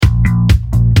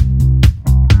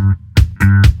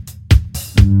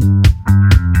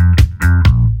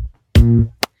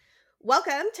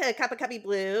to Cup of Cubby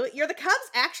Blue. The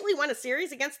Cubs actually won a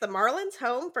series against the Marlins,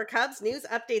 home for Cubs news,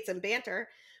 updates, and banter.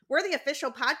 We're the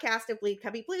official podcast of Bleed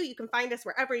Cubby Blue. You can find us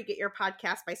wherever you get your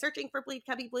podcast by searching for Bleed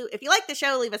Cubby Blue. If you like the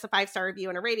show, leave us a 5-star review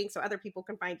and a rating so other people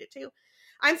can find it too.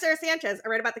 I'm Sarah Sanchez. I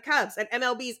write about the Cubs and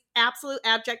MLB's absolute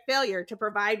abject failure to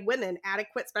provide women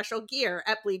adequate special gear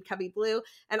at Bleed Cubby Blue.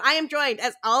 And I am joined,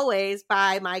 as always,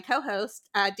 by my co-host,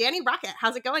 Danny Rocket.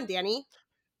 How's it going, Danny?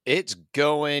 It's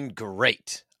going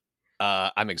great.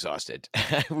 I'm exhausted.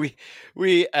 we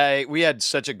had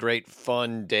such a great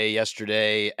fun day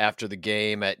yesterday after the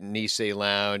game at Nisei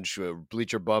Lounge.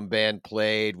 Bleacher Bum Band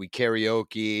played. We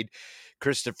karaoke'd.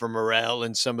 Christopher Morel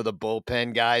and some of the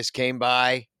bullpen guys came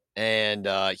by, and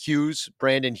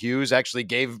Brandon Hughes actually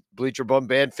gave Bleacher Bum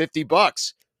Band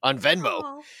 $50 on Venmo.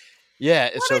 Aww. Yeah,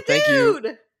 what so thank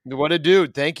you. What a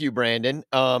dude! Thank you, Brandon.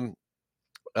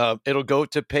 It'll go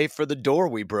to pay for the door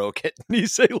we broke at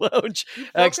Nisei Lounge. You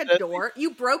broke a door?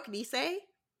 You broke Nisei?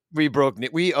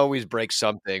 We always break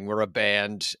something. We're a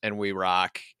band and we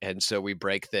rock, and so we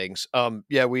break things.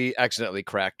 We accidentally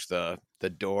cracked the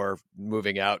door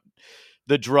moving out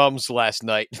the drums last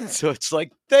night. So it's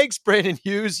like, thanks, Brandon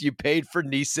Hughes. You paid for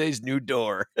Nisei's new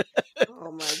door.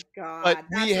 Oh my God. But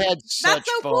we had such That's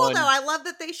so fun. cool, though. I love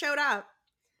that they showed up.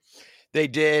 They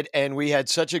did, and we had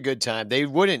such a good time. They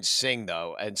wouldn't sing,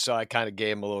 though, and so I kind of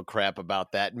gave him a little crap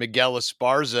about that. Miguel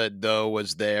Esparza, though,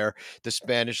 was there, the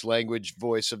Spanish language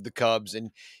voice of the Cubs,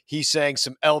 and he sang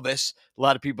some Elvis. A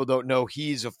lot of people don't know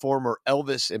he's a former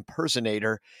Elvis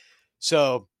impersonator.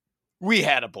 So we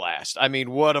had a blast. I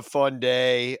mean, what a fun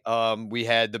day. We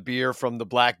had the beer from the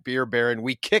Black Beer Baron.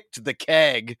 We kicked the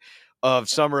keg of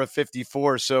Summer of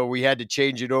 54, so we had to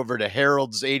change it over to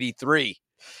Harold's 83,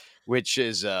 which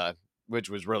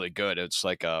was really good. It's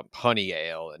like a honey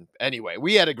ale. And anyway,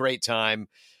 we had a great time.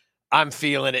 I'm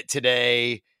feeling it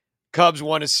today. Cubs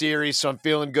won a series, so I'm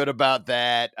feeling good about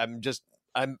that. I'm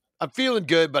feeling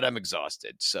good, but I'm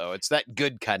exhausted. So it's that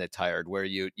good kind of tired where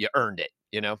you earned it,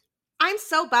 you know? I'm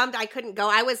so bummed I couldn't go.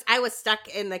 I was stuck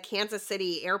in the Kansas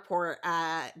City airport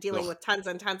dealing with tons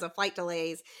and tons of flight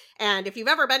delays. And if you've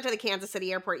ever been to the Kansas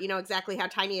City airport, you know exactly how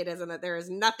tiny it is and that there is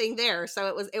nothing there.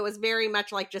 So it was very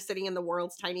much like just sitting in the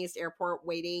world's tiniest airport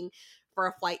waiting for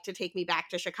a flight to take me back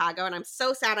to Chicago. And I'm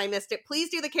so sad I missed it. Please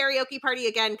do the karaoke party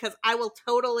again, because I will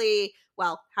totally,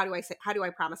 well, how do I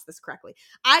promise this correctly?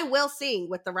 I will sing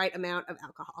with the right amount of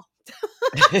alcohol.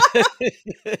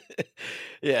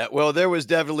 Yeah, well, there was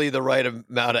definitely the right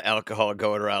amount of alcohol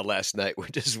going around last night,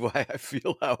 which is why I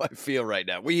feel how I feel right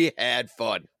now. We had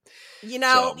fun. You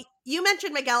know, you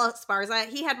mentioned Miguel Esparza.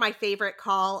 He had my favorite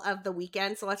call of the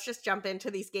weekend. So let's just jump into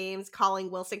these games,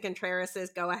 calling Wilson Contreras'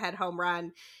 go-ahead home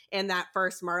run in that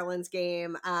first Marlins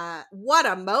game. What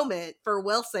a moment for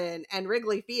Wilson and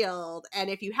Wrigley Field. And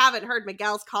if you haven't heard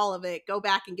Miguel's call of it, go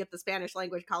back and get the Spanish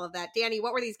language call of that. Danny,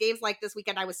 what were these games like this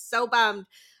weekend? I was so bummed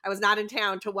I was not in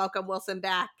town to welcome Wilson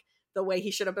back the way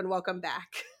he should have been welcomed back.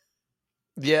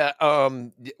 Yeah.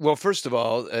 Well, first of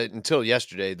all, until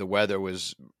yesterday, the weather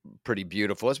was pretty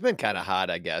beautiful. It's been kind of hot,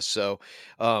 I guess. So,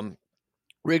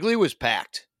 Wrigley was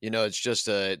packed. You know, it's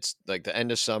like the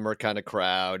end of summer kind of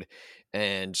crowd.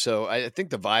 And so I think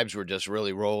the vibes were just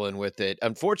really rolling with it.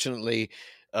 Unfortunately,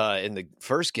 in the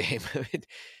first game,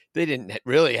 they didn't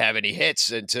really have any hits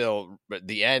until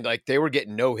the end. Like they were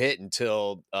getting no hit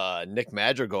until Nick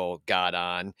Madrigal got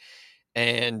on.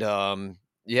 And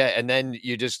yeah, and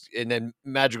then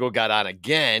Madrigal got on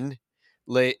again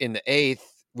late in the eighth.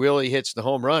 Willie hits the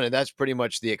home run, and that's pretty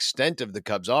much the extent of the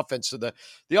Cubs offense. So the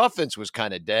offense was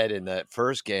kind of dead in that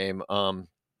first game.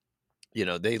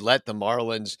 They let the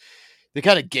Marlins, they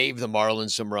kind of gave the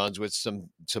Marlins some runs with some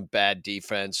bad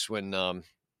defense when I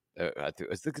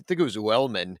think it was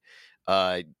Wellman.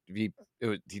 He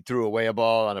threw away a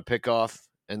ball on a pickoff,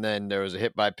 and then there was a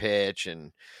hit by pitch,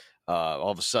 and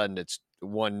all of a sudden it's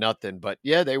 1-0. But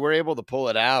yeah, they were able to pull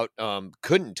it out.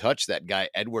 Couldn't touch that guy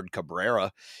Edward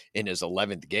Cabrera in his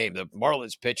 11th game. The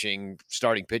Marlins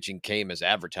starting pitching came as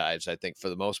advertised, I think, for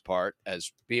the most part,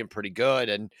 as being pretty good.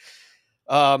 And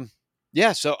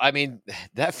yeah, so I mean,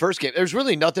 that first game, there's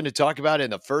really nothing to talk about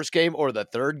in the first game or the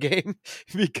third game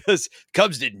because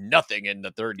Cubs did nothing in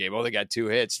the third game. Only got 2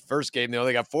 hits. First game, they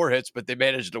only got 4 hits, but they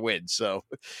managed to win. So,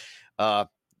 but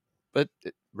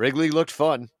Wrigley looked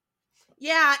fun.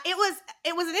 Yeah, it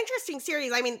was an interesting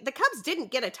series. I mean, the Cubs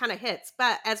didn't get a ton of hits,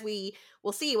 but as we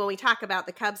we'll see when we talk about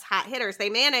the Cubs hot hitters, they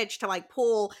managed to like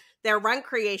pull their run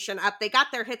creation up. They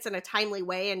got their hits in a timely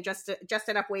way and just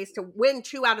enough ways to win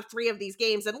 2 out of 3 of these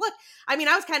games. And look, I mean,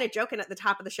 I was kind of joking at the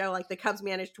top of the show, like the Cubs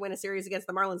managed to win a series against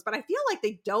the Marlins, but I feel like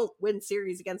they don't win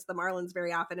series against the Marlins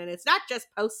very often. And it's not just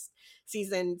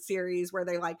postseason series where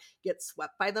they like get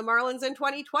swept by the Marlins in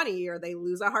 2020 or they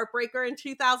lose a heartbreaker in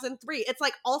 2003. It's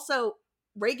like also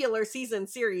regular season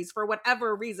series for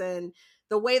whatever reason.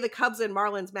 The way the Cubs and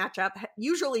Marlins match up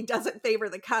usually doesn't favor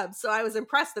the Cubs. So I was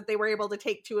impressed that they were able to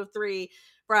take 2 of 3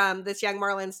 from this young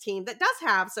Marlins team that does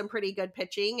have some pretty good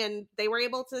pitching. And they were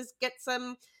able to get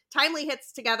some timely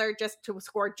hits together just to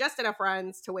score just enough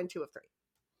runs to win 2 of 3.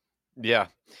 Yeah.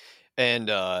 And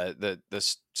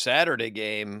the Saturday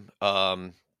game,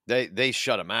 they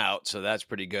shut him out. So that's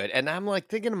pretty good. And I'm like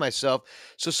thinking to myself,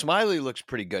 so Smiley looks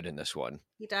pretty good in this one.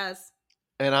 He does.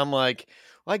 And I'm like,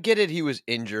 well, I get it. He was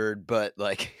injured, but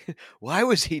like, why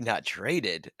was he not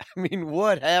traded? I mean,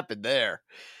 what happened there?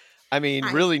 I mean,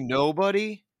 really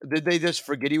nobody? Did they just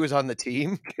forget he was on the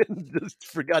team and just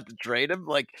forgot to trade him?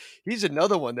 Like, he's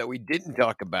another one that we didn't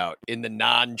talk about in the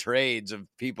non-trades of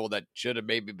people that should have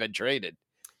maybe been traded.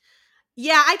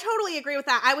 Yeah, I totally agree with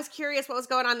that. I was curious what was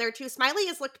going on there too. Smiley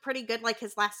has looked pretty good like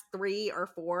his last 3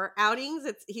 or 4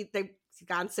 outings. He's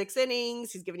gone 6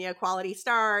 innings. He's given you a quality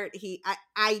start.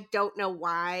 I don't know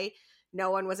why no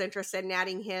one was interested in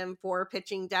adding him for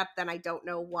pitching depth, and I don't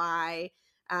know why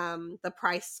the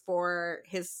price for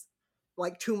his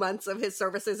like 2 months of his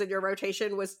services in your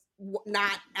rotation was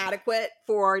not adequate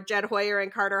for Jed Hoyer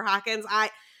and Carter Hawkins.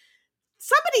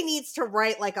 Somebody needs to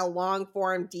write like a long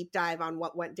form deep dive on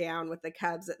what went down with the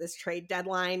Cubs at this trade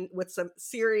deadline with some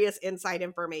serious inside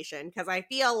information, because I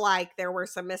feel like there were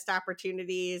some missed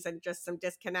opportunities and just some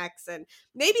disconnects, and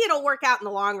maybe it'll work out in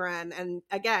the long run. And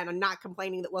again, I'm not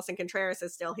complaining that Wilson Contreras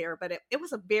is still here, but it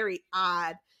was a very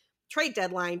odd trade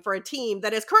deadline for a team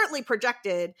that is currently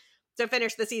projected to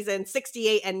finish the season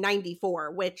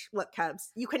 68-94, which, look,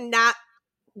 Cubs, you cannot.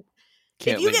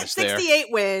 If you get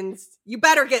 68 wins, you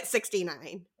better get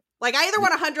 69. Like, I either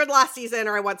want 100 last season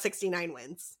or I want 69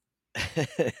 wins.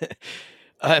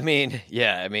 I mean,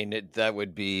 yeah, I mean, that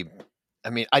would be,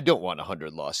 I mean, I don't want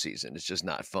 100 loss season. It's just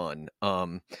not fun.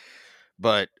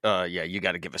 But yeah, you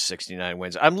got to give us 69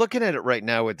 wins. I'm looking at it right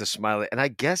now with the Smiley, and I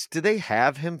guess, do they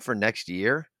have him for next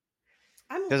year?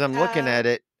 Because I'm looking at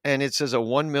it, and it says a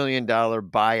 $1 million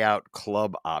buyout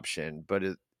club option, but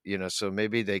so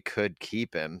maybe they could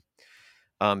keep him.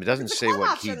 It doesn't say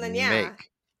what he'd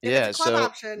make. Yeah,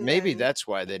 so maybe that's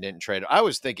why they didn't trade him. I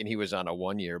was thinking he was on a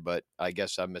 1 year, but I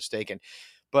guess I'm mistaken.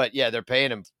 But yeah, they're paying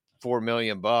him $4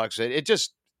 million. It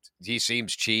just, he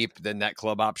seems cheap. Then that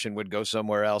club option would go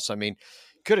somewhere else. I mean,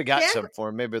 could have got some for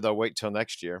him. Maybe they'll wait till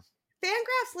next year.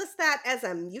 Fangraphs lists that as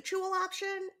a mutual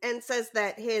option and says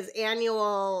that his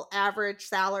annual average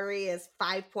salary is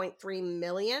 $5.3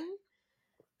 million.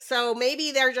 So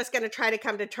maybe they're just going to try to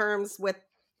come to terms with,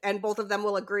 and both of them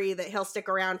will agree that he'll stick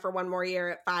around for 1 more year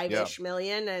at $5-ish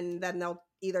million, and then they'll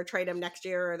either trade him next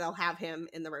year or they'll have him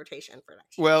in the rotation for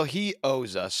next year. Well, he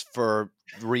owes us for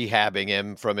rehabbing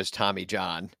him from his Tommy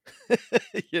John,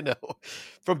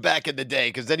 from back in the day,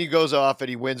 because then he goes off and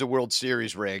he wins a World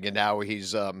Series ring, and now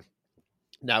he's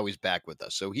back with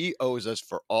us. So he owes us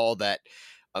for all that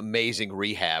amazing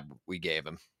rehab we gave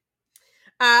him.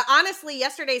 Honestly,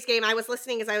 yesterday's game, I was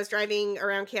listening as I was driving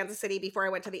around Kansas City before I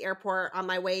went to the airport on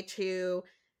my way to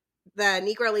the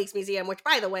Negro Leagues Museum, which,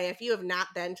 by the way, if you have not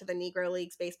been to the Negro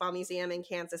Leagues Baseball Museum in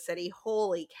Kansas City,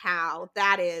 holy cow,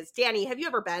 that is, Danny, have you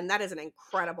ever been? That is an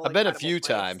incredible I've been a few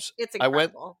times. It's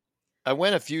incredible. I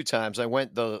went a few times. I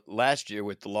went the last year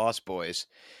with the Lost Boys.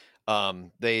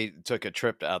 They took a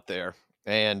trip out there,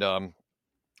 and that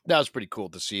was pretty cool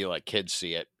to see, like, kids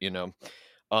see it,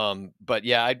 But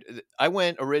yeah, I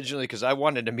went originally because I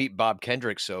wanted to meet Bob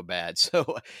Kendrick so bad.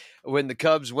 So when the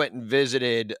Cubs went and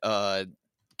visited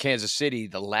Kansas City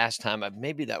the last time,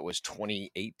 maybe that was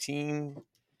 2018,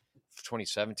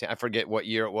 2017. I forget what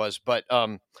year it was, but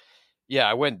yeah,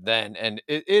 I went then, and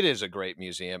it is a great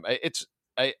museum. And it's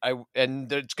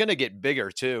going to get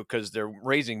bigger too because they're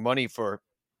raising money for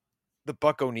the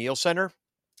Buck O'Neill Center,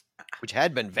 which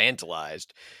had been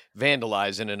vandalized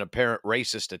in an apparent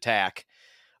racist attack.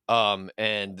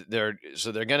 And they're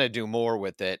going to do more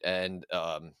with it. And,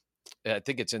 I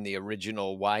think it's in the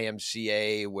original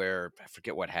YMCA where I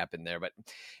forget what happened there, but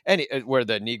where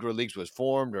the Negro Leagues was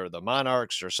formed, or the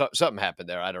Monarchs, or something happened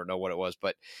there. I don't know what it was,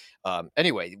 but,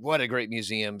 anyway, what a great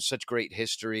museum, such great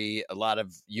history, a lot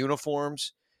of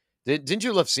uniforms. Didn't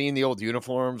you love seeing the old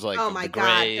uniforms? Like, oh my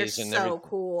God, they're so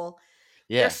cool.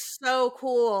 Yeah. They're so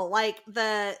cool. Like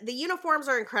the uniforms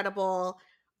are incredible.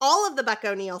 all of the Buck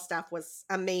O'Neill stuff was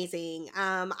amazing.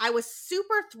 I was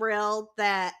super thrilled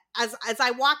that as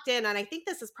I walked in, and I think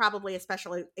this is probably a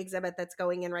special exhibit that's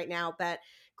going in right now, but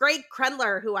Greg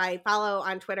Krendler, who I follow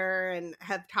on Twitter and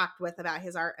have talked with about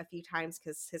his art a few times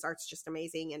because his art's just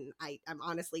amazing, and I'm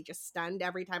honestly just stunned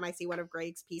every time I see one of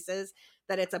Greg's pieces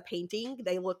that it's a painting.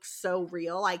 They look so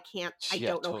real. I don't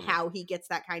know Totally. how he gets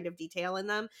that kind of detail in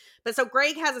them. But so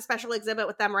Greg has a special exhibit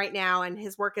with them right now, and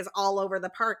his work is all over the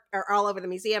park or all over the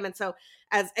museum. And so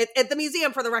the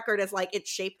museum, for the record, is like,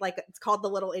 it's shaped like, it's called the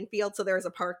Little Infield. So there's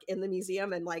a park in the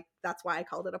museum, and like, that's why I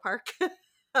called it a park.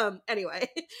 Anyway,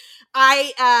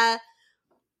 that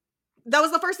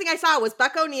was the first thing I saw was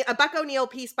a Buck O'Neill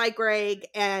piece by Greg,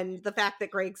 and the fact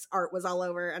that Greg's art was all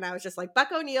over. And I was just like,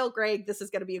 Buck O'Neill, Greg, this is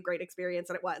going to be a great experience.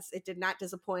 And it was. It did not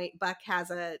disappoint. Buck has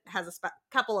a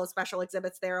couple of special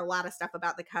exhibits there, a lot of stuff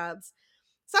about the Cubs.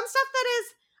 Some stuff that is,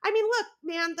 I mean, look,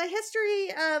 man, the history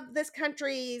of this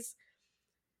country's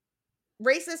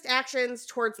racist actions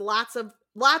towards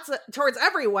towards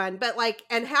everyone, but like,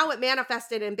 and how it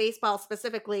manifested in baseball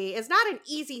specifically is not an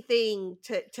easy thing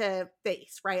to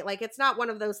face, right? Like, it's not one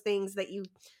of those things that you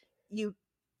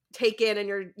take in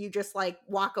and you just like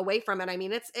walk away from it. I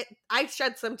mean, I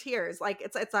shed some tears. Like,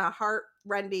 it's a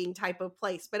heart-rending type of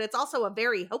place, but it's also a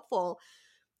very hopeful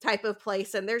type of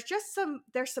place, and there's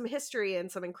some history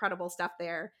and some incredible stuff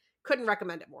there. Couldn't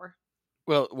recommend it more.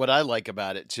 Well, what I like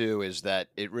about it too is that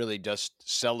it really just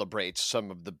celebrates some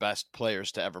of the best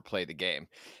players to ever play the game.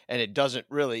 And it doesn't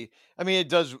really, I mean, it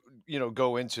does,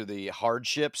 go into the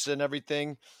hardships and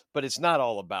everything, but it's not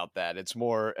all about that. It's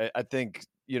more, I think,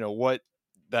 what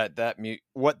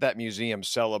what that museum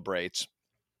celebrates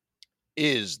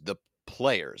is the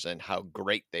players and how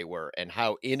great they were and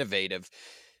how innovative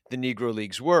the Negro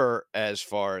Leagues were, as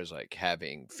far as like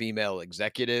having female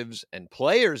executives and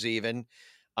players even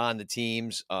on the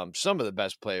teams. Some of the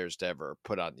best players to ever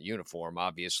put on the uniform,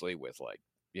 obviously, with like,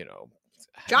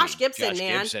 Josh Gibson,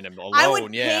 man. Gibson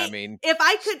alone. I mean, if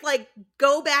I could like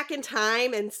go back in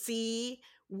time and see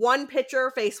one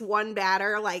pitcher face one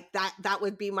batter, like that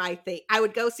would be my thing. I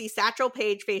would go see Satchel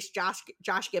Paige face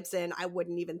Josh Gibson. I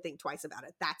wouldn't even think twice about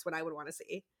it. That's what I would want to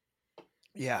see.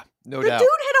 Yeah, no doubt. The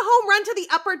dude hit a home run to the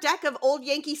upper deck of old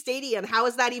Yankee Stadium. How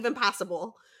is that even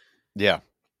possible? Yeah.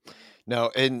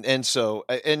 No, and so,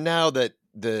 and now that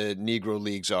the Negro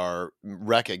Leagues are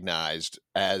recognized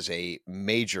as a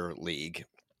major league,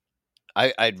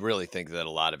 I'd really think that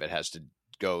a lot of it has to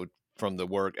go from the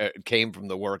work, came from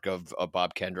the work of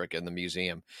Bob Kendrick and the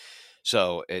museum.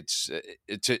 So it's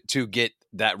to get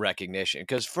that recognition,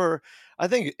 because I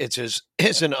think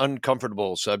it's an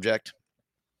uncomfortable subject,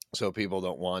 so people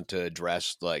don't want to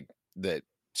address like the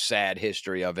sad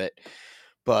history of it.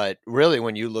 But really,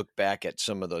 when you look back at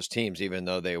some of those teams, even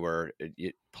though they were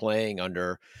playing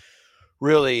under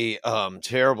really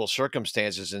terrible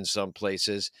circumstances in some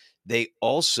places, they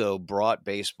also brought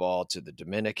baseball to the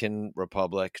Dominican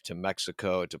Republic, to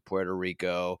Mexico, to Puerto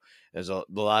Rico. As a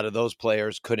lot of those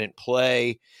players couldn't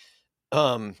play.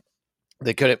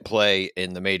 They couldn't play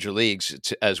in the major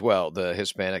leagues as well. The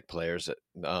Hispanic players,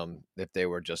 if they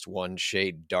were just one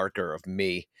shade darker of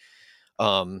me.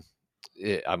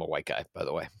 I'm a white guy, by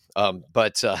the way.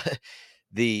 But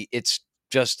it's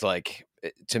just like,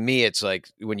 to me, it's like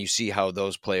when you see how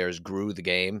those players grew the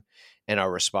game and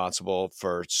are responsible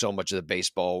for so much of the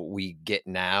baseball we get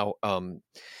now.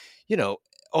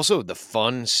 Also the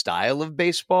fun style of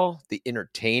baseball, the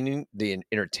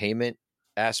entertainment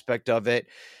aspect of it,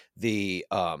 the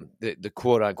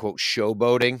quote unquote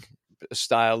showboating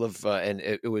style of, and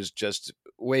it was just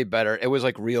way better. It was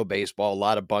like real baseball, a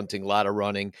lot of bunting, a lot of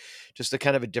running, just a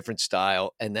kind of a different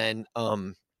style. And then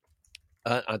on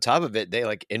top of it, they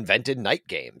like invented night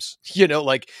games,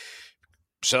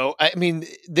 so I mean,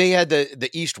 they had the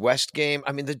East-West game.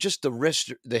 I mean,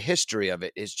 the history of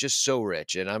it is just so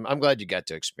rich, and I'm glad you got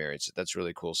to experience it. That's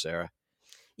really cool, Sarah.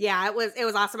 Yeah, it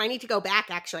was awesome. I need to go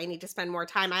back. Actually, I need to spend more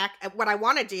time. What I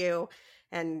want to do,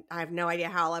 and I have no idea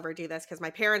how I'll ever do this because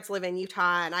my parents live in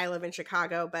Utah and I live in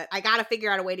Chicago, but I got to figure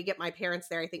out a way to get my parents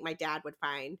there. I think my dad would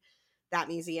find that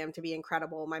museum to be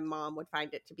incredible. My mom would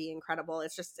find it to be incredible.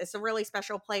 It's a really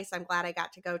special place. I'm glad I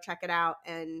got to go check it out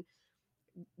and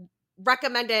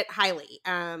recommend it highly.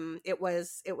 It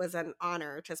was an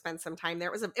honor to spend some time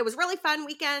there. It was really fun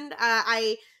weekend.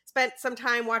 I spent some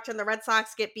time watching the Red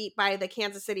Sox get beat by the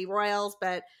Kansas City Royals,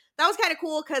 but that was kind of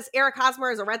cool because Eric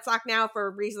Hosmer is a Red Sox now for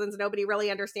reasons nobody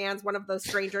really understands. One of those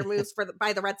stranger moves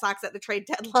by the Red Sox at the trade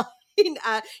deadline.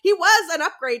 He was an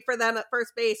upgrade for them at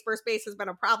first base. First base has been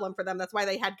a problem for them. That's why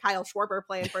they had Kyle Schwarber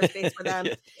playing first base for them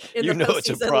in the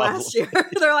postseason last year.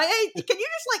 They're like, hey, can you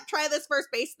just like try this first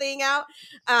base thing out?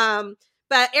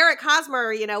 But Eric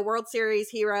Hosmer, World Series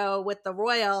hero with the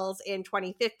Royals in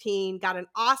 2015, got an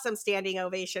awesome standing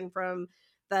ovation from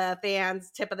the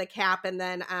fans, tip of the cap. And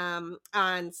then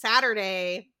on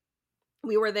Saturday,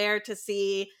 we were there to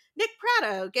see Nick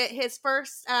Pratto get his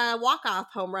first walk-off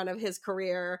home run of his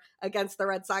career against the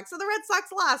Red Sox. So the Red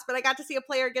Sox lost, but I got to see a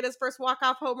player get his first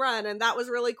walk-off home run, and that was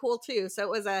really cool too. So it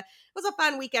was a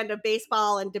fun weekend of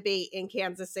baseball and debate in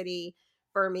Kansas City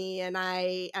for me, and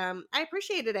I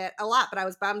appreciated it a lot. But I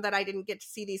was bummed that I didn't get to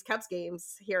see these Cubs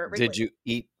games here at Wrigley. Did you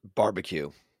eat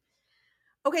barbecue?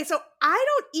 Okay, so I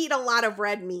don't eat a lot of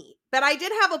red meat, but I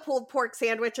did have a pulled pork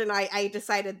sandwich, and I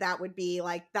decided that would be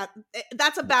like that.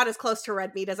 That's about as close to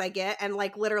red meat as I get. And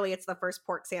like literally, it's the first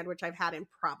pork sandwich I've had in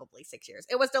probably 6 years.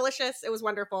 It was delicious. It was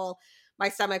wonderful. My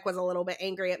stomach was a little bit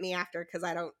angry at me after because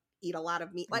I don't eat a lot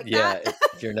of meat like that.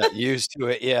 If you're not used to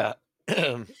it, yeah.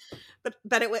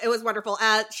 But it was wonderful.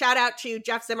 Shout out to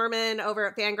Jeff Zimmerman over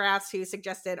at Fangraphs who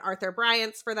suggested Arthur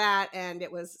Bryant's for that, and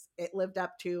it lived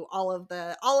up to all of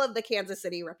the Kansas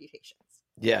City reputations.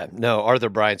 Yeah, no, Arthur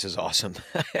Bryant's is awesome.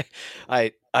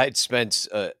 I'd spent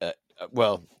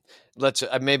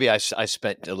maybe I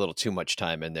spent a little too much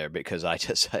time in there because I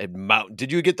had mountain.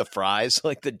 Did you get the fries,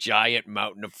 like the giant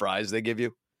mountain of fries they give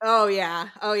you? Oh yeah,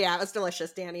 it was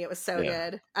delicious, Danny. It was so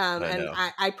good. and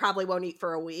I probably won't eat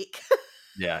for a week.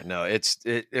 Yeah, no,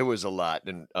 it was a lot,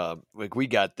 and like we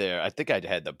got there. I think I'd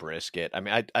had the brisket. I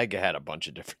mean, I had a bunch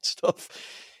of different stuff.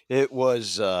 It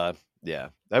was yeah.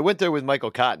 I went there with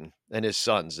Michael Cotton and his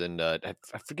sons, and I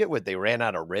forget what they ran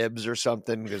out of ribs or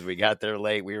something because we got there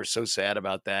late. We were so sad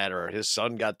about that, or his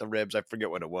son got the ribs. I forget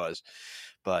what it was,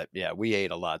 but yeah, we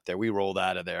ate a lot there. We rolled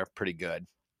out of there pretty good.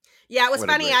 Yeah, it was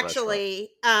funny actually.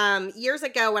 Years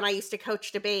ago when I used to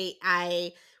coach debate,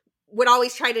 I would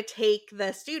always try to take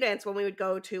the students when we would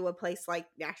go to a place like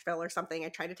Nashville or something. I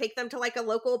try to take them to like a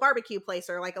local barbecue place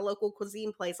or like a local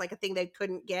cuisine place, like a thing they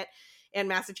couldn't get in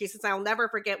Massachusetts. I'll never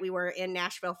forget, we were in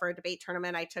Nashville for a debate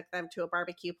tournament. I took them to a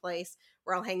barbecue place.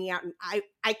 We're all hanging out. And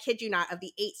I kid you not, of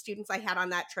the 8 students I had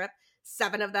on that trip,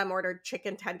 7 of them ordered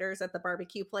chicken tenders at the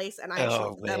barbecue place. And I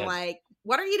looked at them like,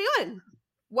 what are you doing?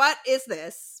 What is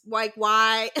this? Like,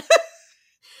 why?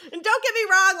 And don't get me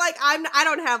wrong, like I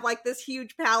don't have like this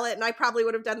huge palate, and I probably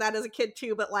would have done that as a kid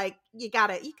too, but like you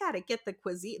gotta get the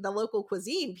cuisine, the local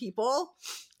cuisine, people.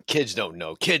 Kids don't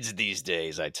know. Kids these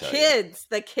days, I tell you.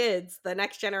 The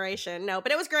next generation. No,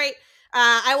 but it was great.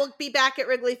 I will be back at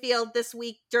Wrigley Field this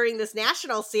week during this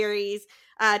national series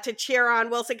to cheer on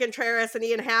Wilson Contreras and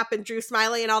Ian Happ and Drew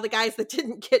Smiley and all the guys that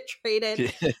didn't get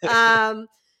traded.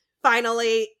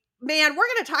 Finally. Man, we're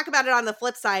going to talk about it on the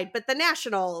flip side, but the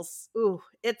Nationals,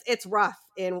 it's rough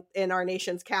in our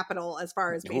nation's capital as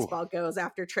far as baseball goes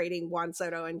after trading Juan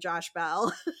Soto and Josh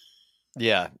Bell.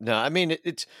 Yeah, no, I mean,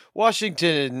 it's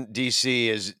Washington, D.C.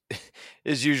 is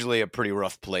usually a pretty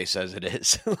rough place as it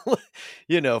is,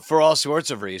 for all sorts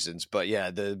of reasons. But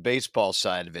yeah, the baseball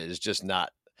side of it is just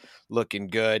not looking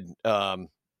good.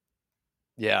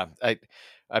 Yeah,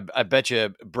 I bet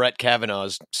you Brett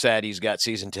Kavanaugh's sad he's got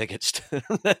season tickets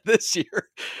this year.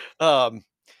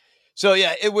 So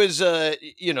yeah, it was,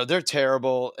 they're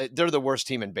terrible. They're the worst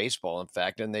team in baseball, in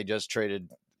fact, and they just traded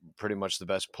pretty much the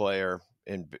best player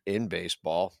in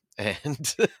baseball. And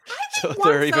so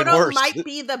they're even worse. Might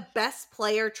be the best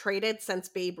player traded since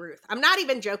Babe Ruth. I'm not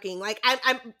even joking. Like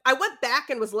I went back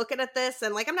and was looking at this,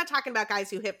 and like, I'm not talking about guys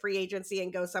who hit free agency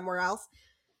and go somewhere else.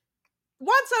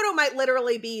 Juan Soto might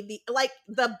literally be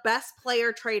the best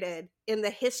player traded in the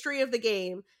history of the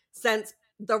game since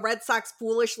the Red Sox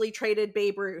foolishly traded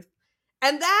Babe Ruth.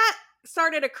 And that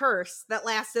started a curse that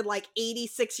lasted like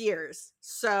 86 years.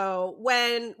 So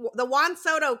when the Juan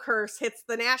Soto curse hits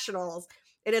the Nationals,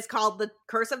 it is called the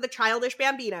curse of the childish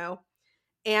Bambino.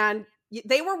 And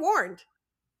they were warned.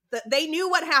 They knew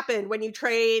what happened when you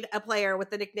trade a player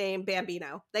with the nickname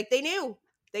Bambino. Like they knew,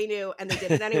 and they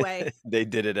did it anyway. They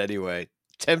did it anyway.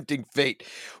 Tempting fate.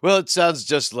 Well, it sounds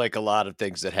just like a lot of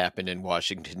things that happen in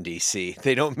Washington, D.C.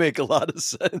 They don't make a lot of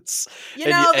sense. They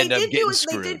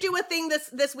did do a thing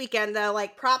this weekend, though.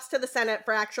 Like, props to the Senate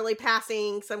for actually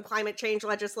passing some climate change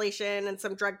legislation and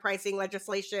some drug pricing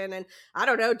legislation, and I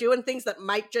don't know, doing things that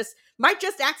might just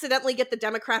accidentally get the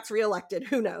Democrats reelected.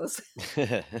 Who knows?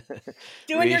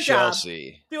 Doing your job.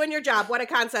 Doing your job. What a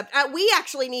concept. We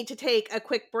actually need to take a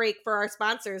quick break for our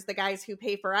sponsors, the guys who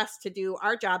pay for us to do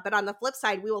our job. But on the flip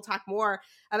side, we will talk more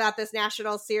about this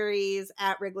national series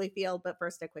at Wrigley Field. But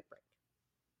first, a quick break.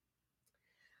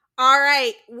 All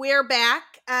right, we're back.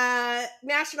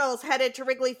 Nationals headed to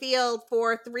Wrigley Field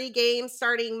for 3 games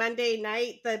starting Monday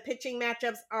night. The pitching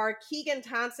matchups are Keegan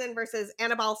Thompson versus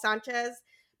Anibal Sanchez,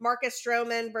 Marcus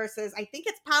Stroman versus, I think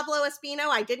it's Pablo Espino.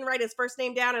 I didn't write his first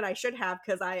name down, and I should have,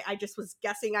 because I just was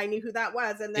guessing I knew who that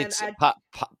was. And then It's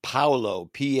Paolo,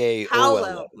 Paolo.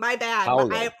 Paolo, my bad.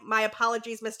 Paolo. My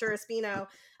apologies, Mr. Espino.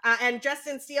 And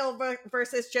Justin Steele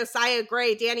versus Josiah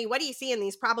Gray. Danny, what do you see in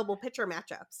these probable pitcher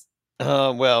matchups?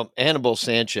 Well, Anibal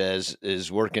Sanchez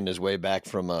is working his way back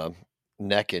from a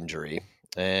neck injury,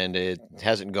 and it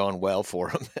hasn't gone well for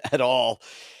him at all.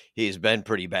 He's been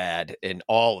pretty bad in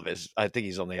all of his. I think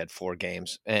he's only had 4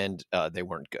 games, and they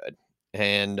weren't good.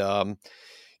 And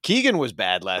Keegan was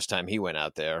bad last time he went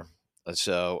out there.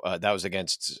 So that was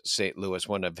against St. Louis,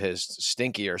 one of his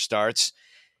stinkier starts.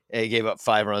 He gave up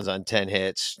 5 runs on 10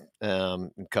 hits.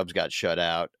 Cubs got shut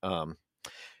out. And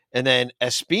then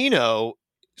Espino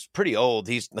is pretty old.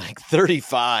 He's like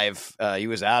 35. He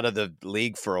was out of the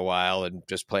league for a while and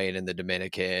just playing in the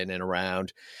Dominican and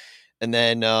around. And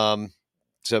then,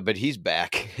 but he's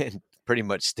back and pretty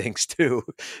much stinks too.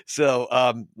 So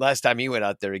last time he went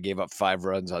out there, he gave up 5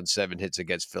 runs on 7 hits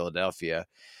against Philadelphia.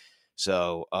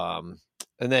 So,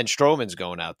 and then Stroman's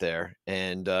going out there,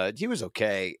 and he was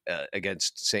okay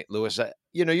against St. Louis.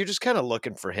 You're just kind of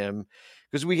looking for him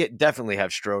because we definitely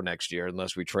have Stroh next year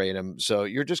unless we trade him. So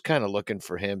you're just kind of looking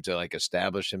for him to like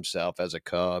establish himself as a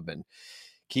Cub and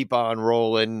keep on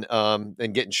rolling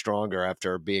and getting stronger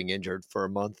after being injured for a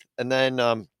month. And then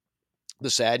the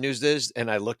sad news is,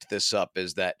 and I looked this up,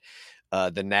 is that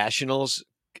the Nationals,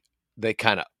 they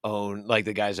kind of own, like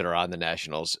the guys that are on the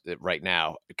Nationals right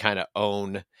now, kind of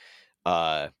own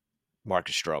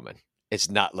Marcus Stroman. It's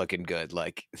not looking good.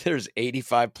 Like there's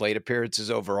 85 plate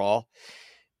appearances overall,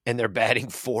 and they're batting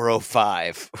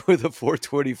 .405 with a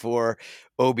 .424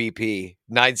 OBP,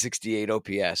 .968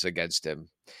 OPS against him.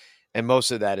 And most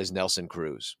of that is Nelson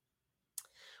Cruz.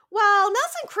 Well,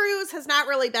 Nelson Cruz has not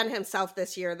really been himself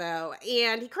this year, though.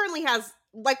 And he currently has,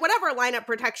 like, whatever lineup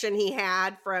protection he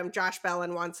had from Josh Bell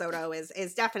and Juan Soto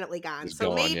is definitely gone. It's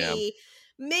so gone,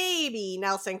 maybe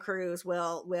Nelson Cruz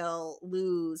will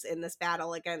lose in this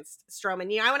battle against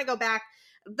Stroman. I want to go back.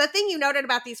 The thing you noted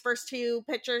about these first 2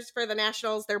 pitchers for the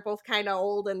Nationals, they're both kind of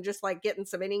old and just like getting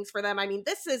some innings for them. I mean,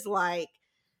 this is like,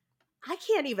 I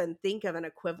can't even think of an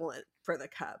equivalent for the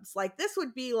Cubs. Like, this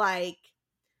would be like,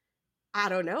 I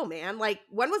don't know, man. Like,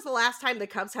 when was the last time the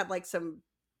Cubs had like some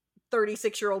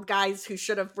 36-year-old guys who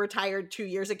should have retired 2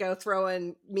 years ago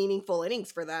throwing meaningful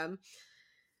innings for them?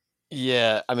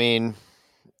 Yeah, I mean,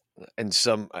 and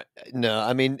some no,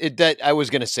 I mean that I was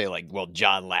gonna say like, well,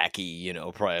 John Lackey,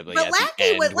 probably But at the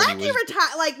end when he was Lackey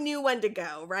like knew when to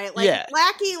go, right? Like yeah.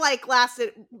 Lackey like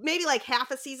lasted maybe like half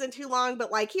a season too long,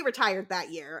 but like he retired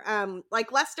that year.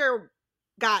 Like Lester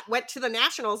went to the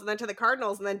Nationals and then to the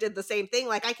Cardinals and then did the same thing.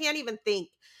 Like I can't even think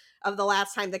of the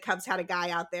last time the Cubs had a guy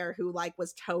out there who like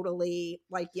was totally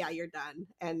like, yeah, you're done,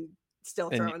 and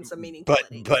still throwing some meaningful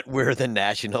innings. But we're the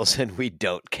Nationals and we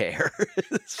don't care.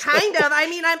 So. Kind of. I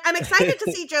mean, I'm excited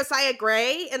to see Josiah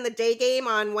Gray in the day game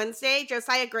on Wednesday.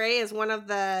 Josiah Gray is one of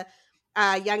the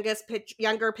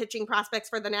younger pitching prospects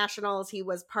for the Nationals. He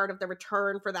was part of the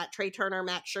return for that Trey Turner,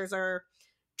 Max Scherzer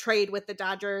trade with the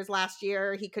Dodgers last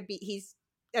year. He's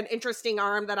an interesting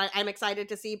arm that I'm excited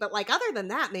to see. But like, other than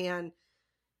that, man,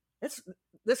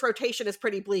 this rotation is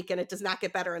pretty bleak, and it does not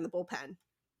get better in the bullpen.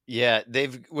 Yeah,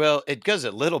 it goes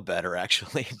a little better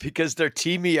actually because their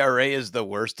team ERA is the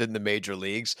worst in the major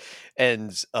leagues,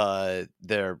 and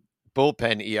their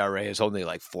bullpen ERA is only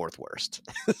like 4th worst.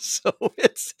 So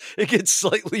it gets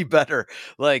slightly better.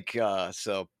 Like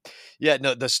so yeah,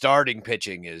 no, the starting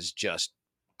pitching is just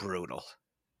brutal.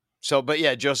 So, but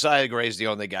yeah, Josiah Gray is the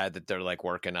only guy that they're like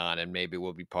working on and maybe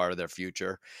will be part of their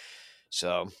future.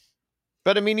 So,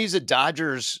 but I mean, he's a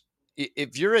Dodgers.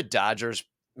 If you're a Dodgers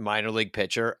minor league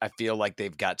pitcher, I feel like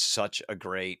they've got such a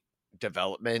great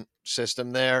development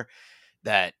system there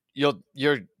that you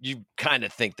kind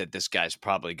of think that this guy's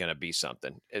probably going to be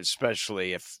something,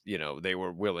 especially if, they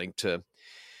were willing to.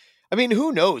 I mean,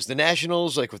 who knows? The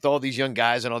Nationals, like with all these young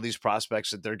guys and all these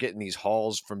prospects, that they're getting these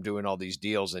hauls from doing all these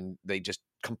deals, and they just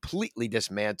completely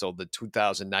dismantled the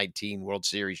 2019 World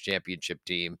Series championship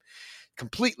team.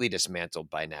 Completely dismantled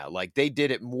by now. Like they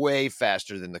did it way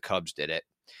faster than the Cubs did it.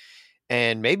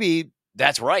 And maybe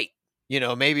that's right.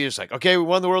 Maybe it's like, okay, we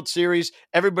won the World Series.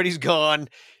 Everybody's gone.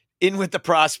 In with the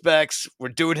prospects. We're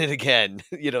doing it again.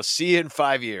 See you in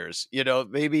 5 years.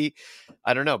 Maybe,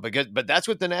 I don't know. But that's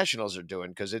what the Nationals are doing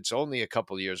because it's only a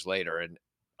couple years later. And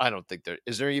I don't think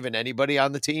is there even anybody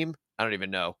on the team? I don't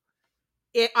even know.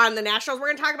 On the Nationals. We're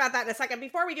going to talk about that in a second.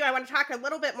 Before we do, I want to talk a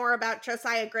little bit more about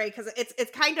Josiah Gray because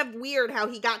it's kind of weird how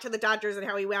he got to the Dodgers and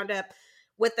how he wound up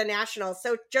with the Nationals.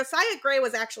 So Josiah Gray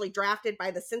was actually drafted by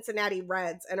the Cincinnati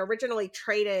Reds and originally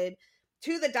traded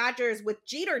to the Dodgers with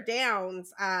Jeter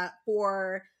Downs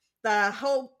for the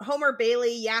Homer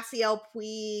Bailey, Yasiel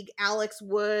Puig, Alex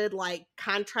Wood like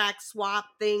contract swap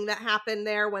thing that happened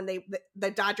there when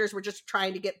the Dodgers were just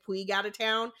trying to get Puig out of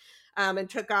town, and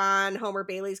took on Homer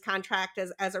Bailey's contract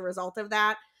as a result of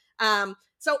that.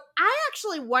 So I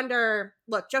actually wonder,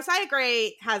 look, Josiah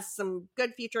Gray has some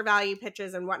good future value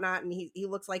pitches and whatnot, and he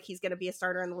looks like he's going to be a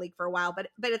starter in the league for a while, but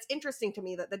it's interesting to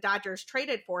me that the Dodgers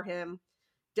traded for him,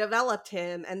 developed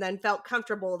him, and then felt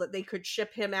comfortable that they could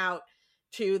ship him out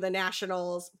to the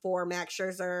Nationals for Max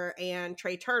Scherzer and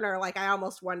Trey Turner. Like, I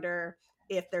almost wonder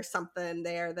if there's something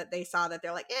there that they saw that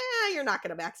they're like, you're not going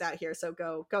to max out here, so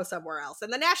go somewhere else.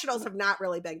 And the Nationals have not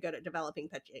really been good at developing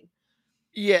pitching.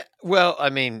 Yeah, well, I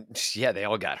mean, yeah, they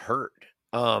all got hurt.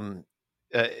 I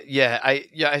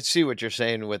see what you're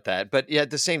saying with that, but yeah,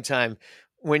 at the same time,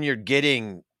 when you're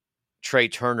getting Trey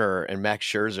Turner and Max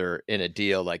Scherzer in a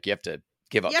deal, like you have to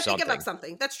give up something. You have to give up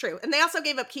something. That's true. And they also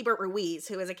gave up Keibert Ruiz,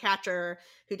 who is a catcher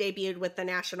who debuted with the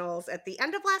Nationals at the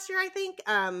end of last year, I think.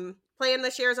 Playing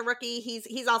this year as a rookie.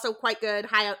 He's also quite good,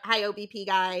 high OBP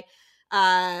guy.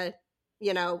 Has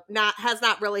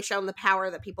not really shown the power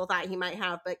that people thought he might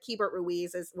have, but Keibert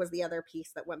Ruiz was the other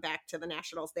piece that went back to the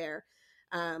Nationals there,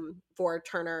 for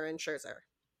Turner and Scherzer.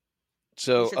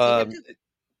 So,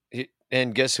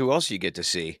 and guess who else you get to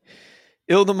see?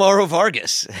 Ildemaro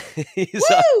Vargas.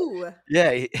 Woo!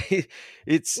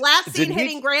 It's last seen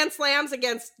hitting grand slams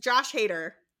against Josh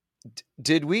Hader.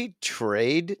 Did we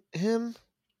trade him?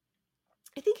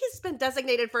 I think he's been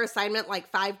designated for assignment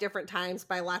like 5 different times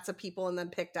by lots of people and then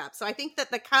picked up. So I think that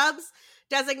the Cubs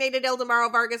designated Ildemaro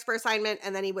Vargas for assignment,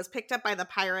 and then he was picked up by the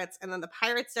Pirates, and then the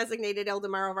Pirates designated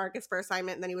Ildemaro Vargas for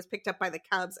assignment, and then he was picked up by the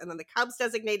Cubs, and then the Cubs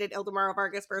designated Ildemaro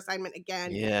Vargas for assignment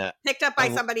again. Yeah. Picked up by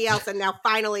somebody else, and now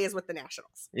finally is with the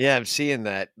Nationals. Yeah, I'm seeing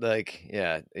that. Like,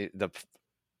 yeah, the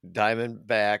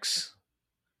Diamondbacks.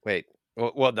 Wait,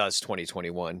 well, that's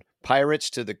 2021. Pirates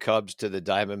to the Cubs to the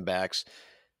Diamondbacks.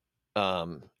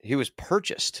 He was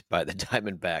purchased by the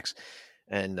Diamondbacks,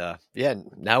 and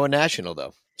now a National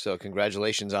though. So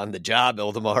congratulations on the job,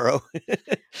 Ildemaro.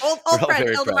 old friend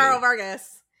Ildemaro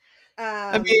Vargas.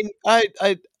 I mean,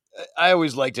 I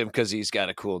always liked him because he's got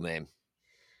a cool name.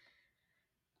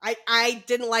 I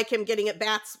didn't like him getting at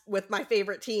bats with my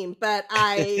favorite team, but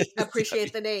I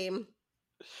appreciate the name.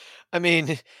 I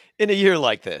mean, in a year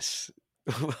like this,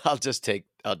 I'll just take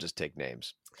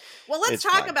names. Well, let's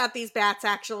talk about these bats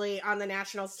actually on the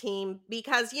Nationals team,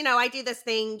 because, I do this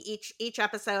thing each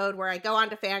episode where I go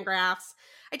on to Fangraphs.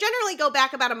 I generally go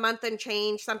back about a month and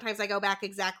change. Sometimes I go back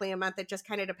exactly a month. It just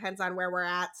kind of depends on where we're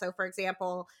at. So, for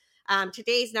example,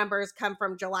 today's numbers come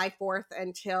from July 4th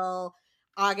until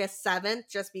August 7th,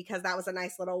 just because that was a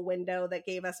nice little window that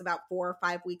gave us about 4 or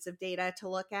 5 weeks of data to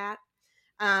look at.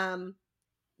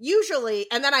 Usually,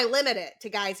 and then I limit it to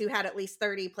guys who had at least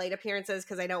 30 plate appearances,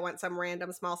 because I don't want some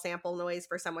random small sample noise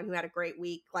for someone who had a great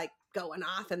week, like going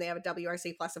off and they have a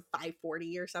WRC plus of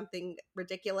 540 or something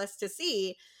ridiculous, to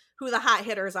see who the hot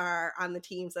hitters are on the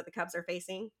teams that the Cubs are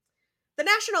facing. The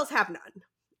Nationals have none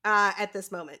at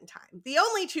this moment in time. The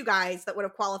only 2 guys that would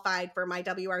have qualified for my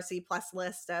WRC plus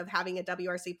list of having a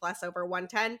WRC plus over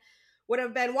 110 would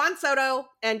have been Juan Soto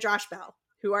and Josh Bell,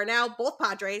 who are now both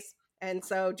Padres, and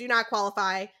so do not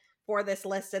qualify for this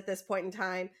list at this point in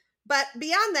time. But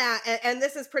beyond that, and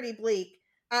this is pretty bleak,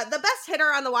 the best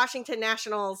hitter on the Washington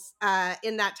Nationals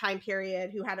in that time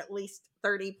period, who had at least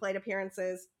 30 plate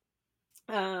appearances.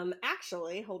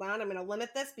 Actually, hold on, I'm going to limit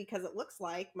this because it looks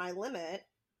like my limit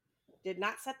did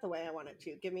not set the way I wanted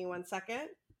to. Give me 1 second.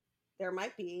 There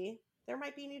might be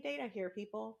new data here,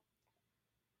 people.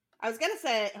 I was going to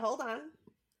say, hold on.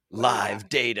 Live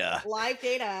data.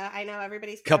 I know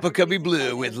everybody's Cup of Cubby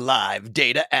Blue with live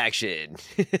data action.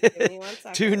 Give me 1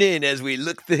 second. Tune in as we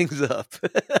look things up.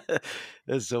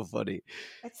 That's so funny.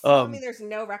 It's telling me there's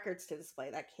no records to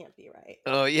display. That can't be right.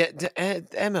 Oh yeah, the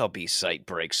MLB site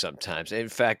breaks sometimes. In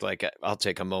fact, like, I'll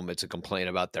take a moment to complain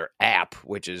about their app,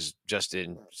 which is just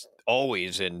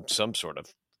always in some sort of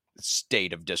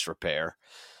state of disrepair.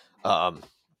 With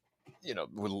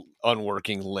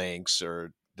unworking links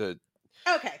or the.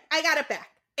 Okay, I got it back,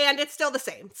 and it's still the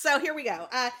same. So here we go.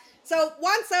 So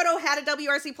Juan Soto had a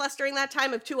WRC plus during that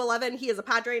time of 211. He is a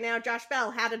Padre now. Josh Bell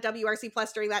had a WRC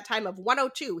plus during that time of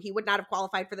 102. He would not have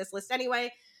qualified for this list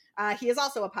anyway. He is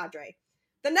also a Padre.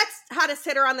 The next hottest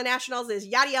hitter on the Nationals is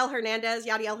Yadiel Hernandez.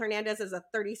 Yadiel Hernandez is a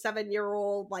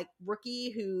 37-year-old rookie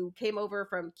who came over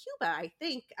from Cuba, I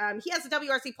think. He has a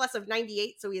WRC plus of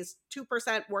 98, so he is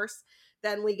 2% worse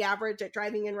than league average at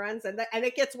driving in runs. And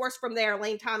it gets worse from there.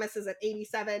 Lane Thomas is at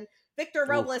 87. Victor Ooh,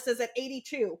 Robles is at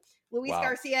 82. Luis wow.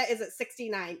 Garcia is at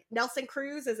 69. Nelson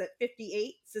Cruz is at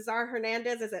 58. Cesar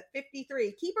Hernandez is at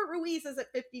 53. Keeper Ruiz is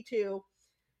at 52.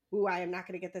 Ooh, I am not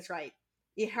going to get this right.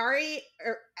 Ihari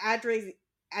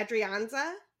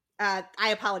Adrianza. I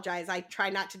apologize. I try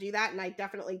not to do that, and I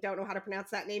definitely don't know how to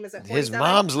pronounce that name. Is at His 47.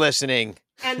 mom's listening.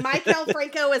 And Michael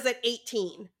Franco is at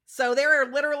 18. So there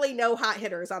are literally no hot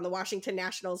hitters on the Washington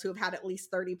Nationals who have had at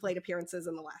least 30 plate appearances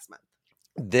in the last month.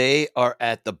 They are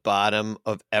at the bottom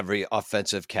of every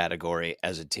offensive category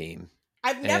as a team.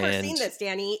 I've never seen this,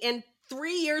 Danny. In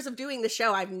 3 years of doing the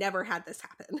show, I've never had this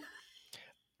happen.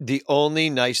 The only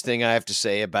nice thing I have to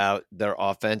say about their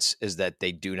offense is that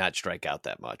they do not strike out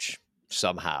that much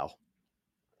somehow.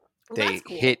 Well,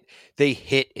 They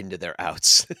hit into their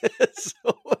outs.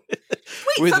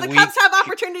 Sweet. So the Cubs have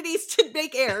opportunities to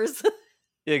make errors.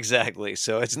 Exactly.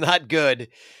 So it's not good.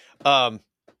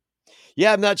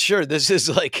 Yeah, I'm not sure. This is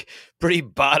like pretty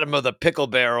bottom of the pickle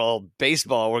barrel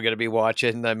baseball we're going to be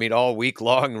watching. I mean, all week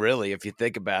long, really, if you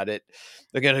think about it.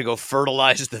 They're going to go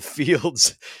fertilize the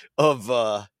fields of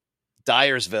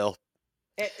Dyersville.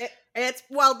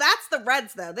 Well, that's the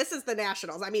Reds, though. This is the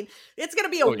Nationals. I mean, it's going to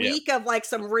be a week of like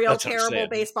some real terrible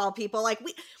baseball people. Like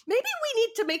maybe we need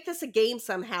to make this a game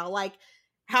somehow. Like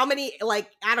how many, like,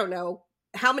 I don't know,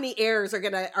 how many errors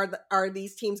are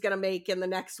these teams gonna make in the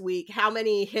next week? How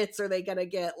many hits are they gonna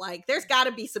get? Like, there's got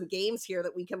to be some games here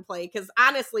that we can play, because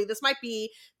honestly, this might be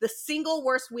the single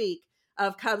worst week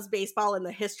of Cubs baseball in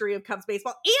the history of Cubs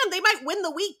baseball, and they might win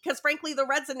the week because, frankly, the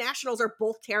Reds and Nationals are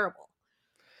both terrible.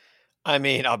 I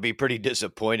mean, I'll be pretty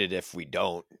disappointed if we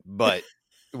don't, but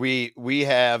we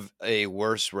have a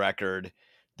worse record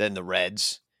than the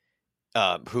Reds,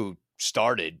 who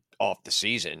started off the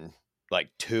season like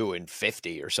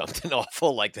 2-50 or something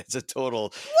awful. Like that's a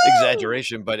total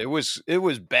exaggeration, but it was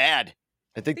bad.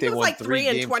 I think they it was won like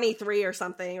 3-23 or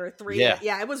something, or 3.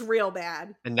 Yeah, it was real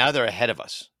bad. And now they're ahead of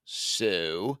us.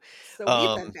 So we've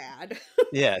been bad.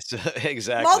 Yes,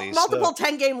 exactly. Multiple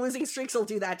 10-game losing streaks will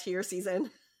do that to your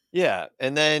season. Yeah,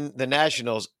 and then the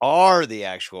Nationals are the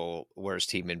actual worst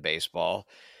team in baseball.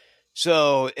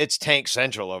 So it's Tank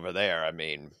Central over there. I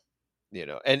mean,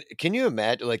 and can you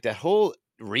imagine like that whole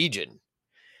region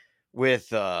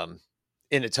with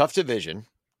in a tough division,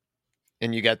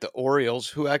 and you got the Orioles,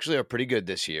 who actually are pretty good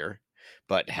this year,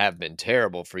 but have been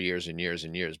terrible for years and years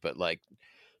and years. But like,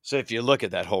 so if you look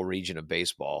at that whole region of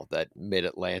baseball, that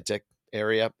Mid-Atlantic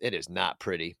area, it is not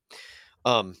pretty.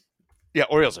 Yeah,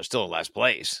 Orioles are still in last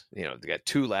place. They got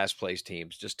 2 last place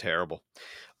teams, just terrible.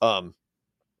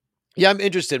 Yeah, I'm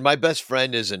interested. My best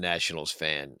friend is a Nationals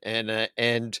fan, and I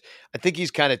think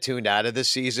he's kind of tuned out of this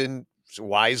season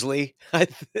wisely,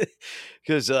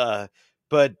 because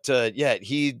yeah,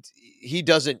 he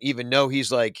doesn't even know.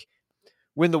 He's like,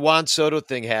 when the Juan Soto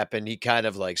thing happened, he kind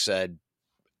of like said,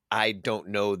 "I don't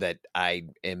know that I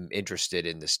am interested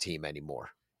in this team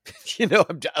anymore."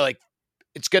 I'm like,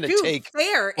 it's going to take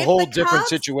a whole different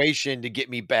situation to get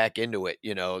me back into it.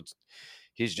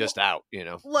 He's just out,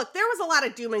 Look, there was a lot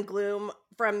of doom and gloom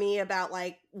from me about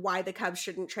like why the Cubs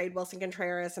shouldn't trade Wilson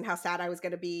Contreras and how sad I was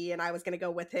going to be, and I was going to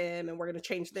go with him, and we're going to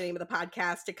change the name of the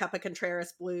podcast to Cup of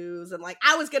Contreras Blues, and like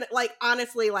I was going to, like,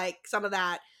 honestly, like some of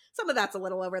that's a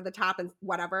little over the top and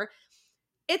whatever.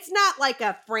 It's not like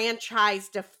a franchise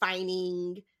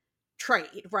defining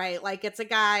trade, right? Like it's a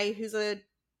guy who's a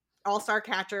all-star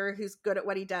catcher who's good at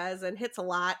what he does and hits a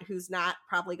lot, who's not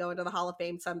probably going to the Hall of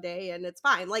Fame someday, and it's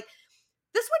fine. Like,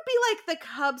 this would be like the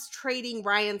Cubs trading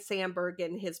Ryan Sandberg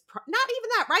in his not even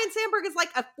that. Ryan Sandberg is like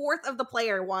a fourth of the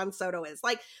player Juan Soto is.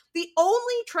 Like, the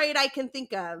only trade I can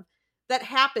think of that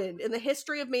happened in the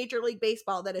history of Major League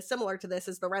Baseball that is similar to this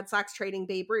is the Red Sox trading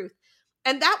Babe Ruth.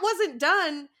 And that wasn't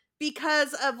done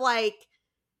because of like,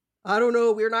 I don't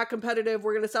know, we're not competitive,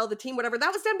 we're going to sell the team, whatever.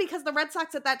 That was done because the Red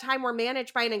Sox at that time were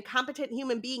managed by an incompetent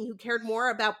human being who cared more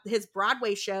about his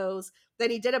Broadway shows than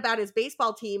he did about his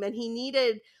baseball team. And he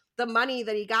needed the money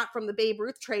that he got from the Babe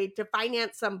Ruth trade to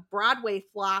finance some Broadway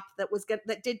flop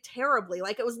that did terribly.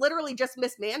 Like, it was literally just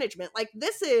mismanagement. Like,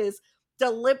 this is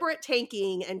deliberate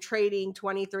tanking and trading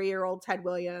 23-year-old Ted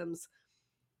Williams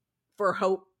for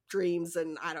hope, dreams,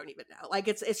 and I don't even know. Like,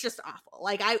 it's just awful.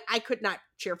 Like, I could not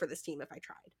cheer for this team if I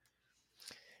tried.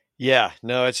 Yeah,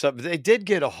 no, it's something. They did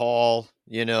get a haul.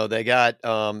 They got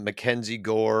Mackenzie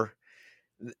Gore.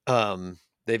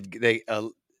 They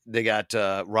got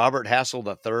Robert Hassel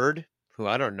III, who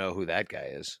I don't know who that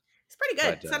guy is. He's pretty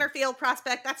good. But, center field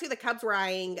prospect. That's who the Cubs were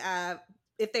eyeing.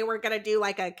 If they were going to do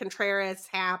like a Contreras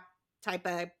Hap type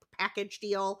of package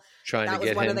deal, that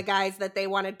was one of the guys that they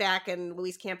wanted back, and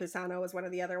Luis Campusano was one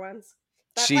of the other ones.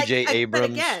 CJ But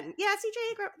Abrams. again, yeah,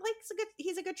 CJ Abrams,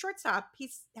 he's a good shortstop.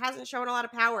 Hasn't shown a lot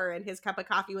of power in his cup of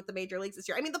coffee with the major leagues this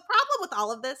year. I mean, the problem with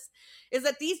all of this is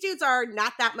that these dudes are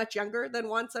not that much younger than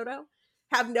Juan Soto,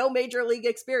 have no major league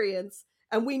experience,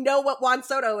 and we know what Juan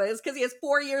Soto is because he has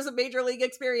 4 years of major league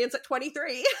experience at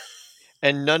 23.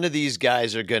 And none of these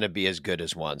guys are going to be as good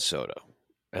as Juan Soto.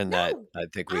 And that No, I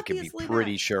think we can be obviously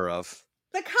pretty not. sure of.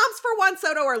 The comps for Juan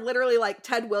Soto are literally like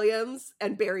Ted Williams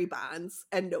and Barry Bonds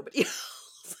and nobody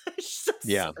else. It's just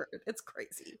absurd. It's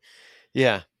crazy.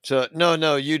 Yeah. So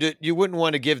no, you wouldn't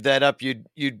want to give that up. You'd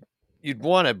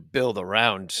want to build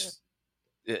around,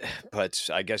 but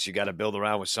I guess you got to build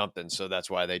around with something. So that's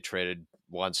why they traded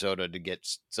Juan Soto to get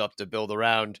stuff to build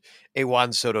around a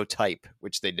Juan Soto type,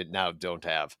 which they don't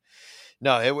have.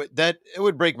 No, it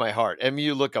would break my heart. I mean,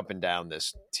 you look up and down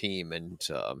this team, and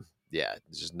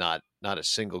it's just not a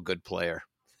single good player.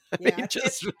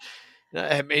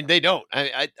 I mean, they don't.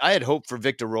 I had hope for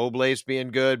Victor Robles being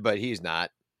good, but he's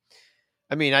not.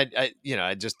 I mean, I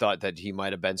just thought that he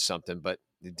might have been something, but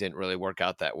it didn't really work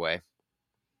out that way.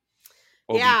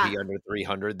 OBP under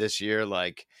 300 this year,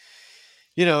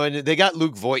 and they got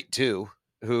Luke Voigt too,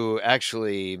 who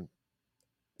actually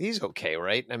he's okay,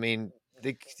 right? I mean,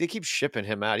 they keep shipping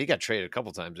him out. He got traded a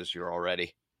couple times this year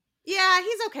already. Yeah,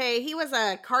 he's okay. He was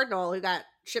a Cardinal who got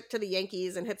shipped to the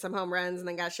Yankees and hit some home runs, and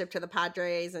then got shipped to the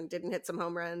Padres and didn't hit some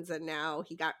home runs, and now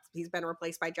he's been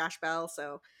replaced by Josh Bell,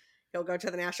 so he'll go to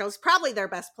the Nationals. Probably their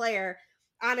best player.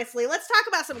 Honestly, let's talk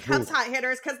about some Cubs hot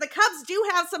hitters, because the Cubs do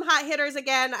have some hot hitters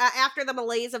again after the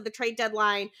malaise of the trade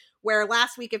deadline, where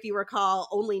last week, if you recall,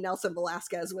 only Nelson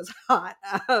Velasquez was hot.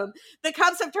 The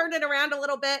Cubs have turned it around a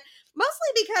little bit,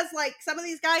 mostly because some of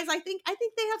these guys, I think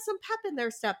they have some pep in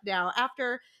their step now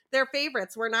after their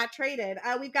favorites were not traded.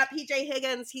 We've got PJ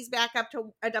Higgins. He's back up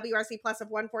to a WRC plus of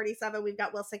 147. We've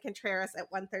got Wilson Contreras at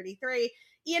 133.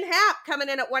 Ian Happ coming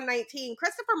in at 119.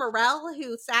 Christopher Morel,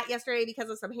 who sat yesterday because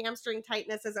of some hamstring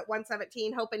tightness, is at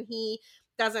 117, hoping he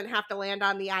doesn't have to land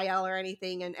on the IL or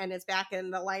anything and is back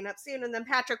in the lineup soon. And then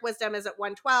Patrick Wisdom is at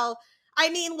 112. I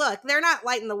mean, look, they're not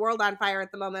lighting the world on fire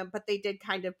at the moment, but they did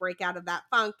kind of break out of that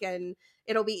funk, and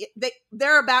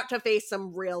they're about to face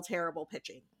some real terrible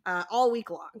pitching all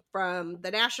week long from the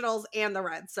Nationals and the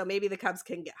Reds. So maybe the Cubs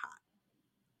can get hot.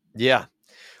 Yeah.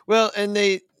 Well, and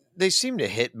they seem to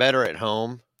hit better at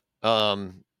home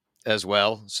as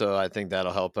well. So I think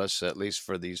that'll help us at least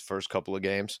for these first couple of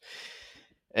games.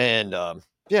 And I'm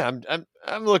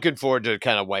looking forward to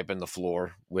kind of wiping the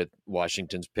floor with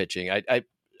Washington's pitching.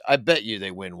 I bet you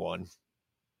they win one,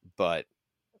 but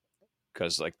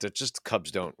because the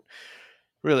Cubs don't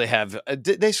really have.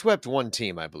 They swept one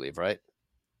team, I believe, right?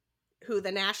 Who,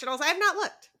 the Nationals? I have not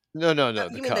looked. No.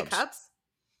 You mean the Cubs?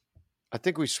 I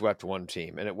think we swept one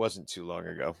team, and it wasn't too long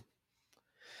ago.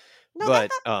 No,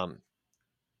 but I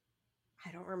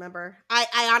don't remember.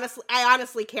 I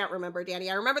honestly can't remember,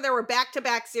 Danny. I remember there were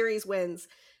back-to-back series wins,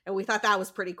 and we thought that was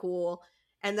pretty cool.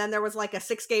 And then there was like a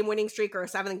 6-game winning streak or a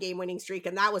 7-game winning streak,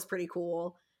 and that was pretty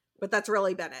cool. But that's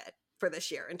really been it for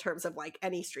this year in terms of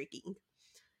any streaking.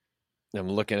 I'm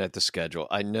looking at the schedule.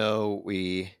 I know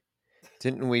we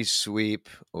sweep.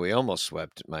 We almost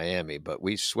swept Miami, but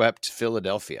we swept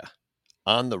Philadelphia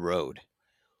on the road.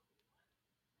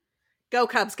 Go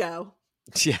Cubs, go.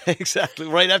 Yeah, exactly.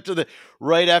 Right after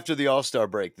the All-Star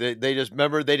break, they just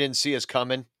remember they didn't see us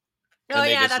coming. Oh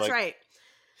yeah, that's right.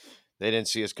 They didn't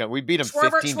see us coming. We beat them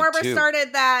 15-2. Schwarber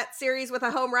started that series with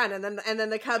a home run, and then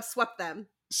the Cubs swept them.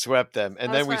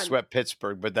 And then we swept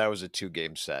Pittsburgh, but that was a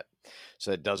 2-game set,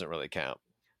 so it doesn't really count.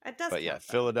 It does. But yeah,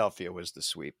 Philadelphia was the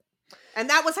sweep, and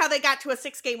that was how they got to a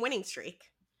 6-game winning streak.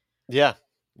 Yeah.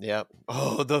 Yeah.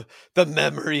 Oh, the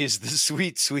memories, the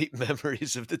sweet, sweet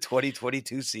memories of the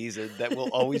 2022 season that we'll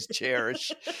always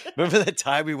cherish. Remember that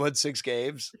time we won 6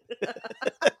 games?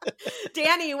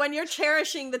 Danny, when you're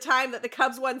cherishing the time that the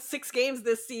Cubs won 6 games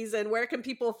this season, where can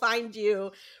people find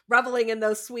you reveling in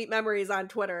those sweet memories on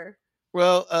Twitter?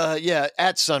 Well,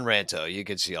 at Sun Ranto, you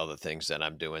can see all the things that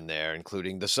I'm doing there,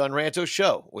 including the Sun Ranto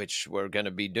show, which we're going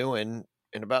to be doing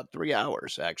in about 3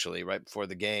 hours, actually, right before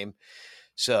the game.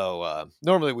 So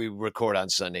normally we record on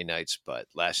Sunday nights, but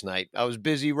last night I was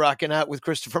busy rocking out with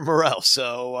Christopher Morel,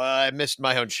 so I missed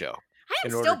my own show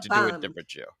in order to do a different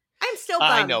show. I'm still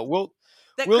bummed. I know. We'll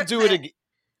do it again.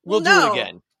 We'll do it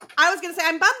again. I was going to say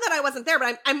I'm bummed that I wasn't there,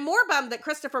 but I'm more bummed that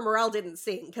Christopher Morel didn't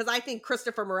sing, because I think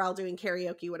Christopher Morel doing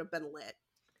karaoke would have been lit.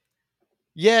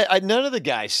 Yeah, none of the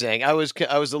guys sang. I was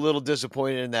a little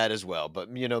disappointed in that as well, but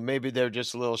maybe they're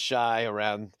just a little shy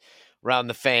around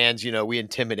the fans. We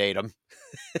intimidate them.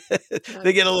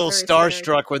 They get a little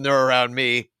starstruck when they're around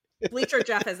me. Bleacher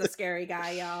Jeff is a scary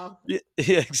guy, y'all. Yeah,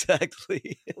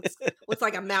 exactly. Looks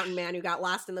like a mountain man who got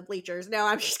lost in the bleachers. No,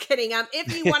 I'm just kidding.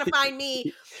 If you want to find me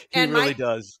He and really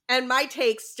does. my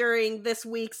takes during this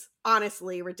week's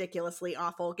honestly ridiculously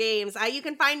awful games, you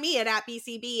can find me at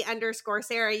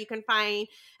BCB_Sarah. You can find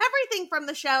everything from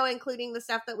the show, including the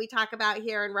stuff that we talk about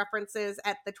here and references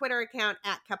at the Twitter account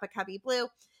at Cup of Cubby Blue.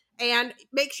 And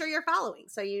make sure you're following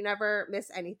so you never miss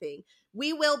anything.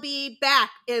 We will be back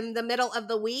in the middle of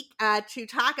the week to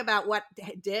talk about what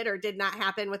did or did not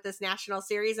happen with this national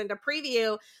series and to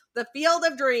preview the Field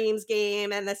of Dreams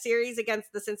game and the series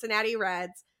against the Cincinnati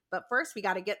Reds. But first, we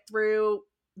got to get through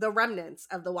the remnants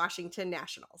of the Washington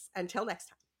Nationals. Until next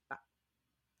time.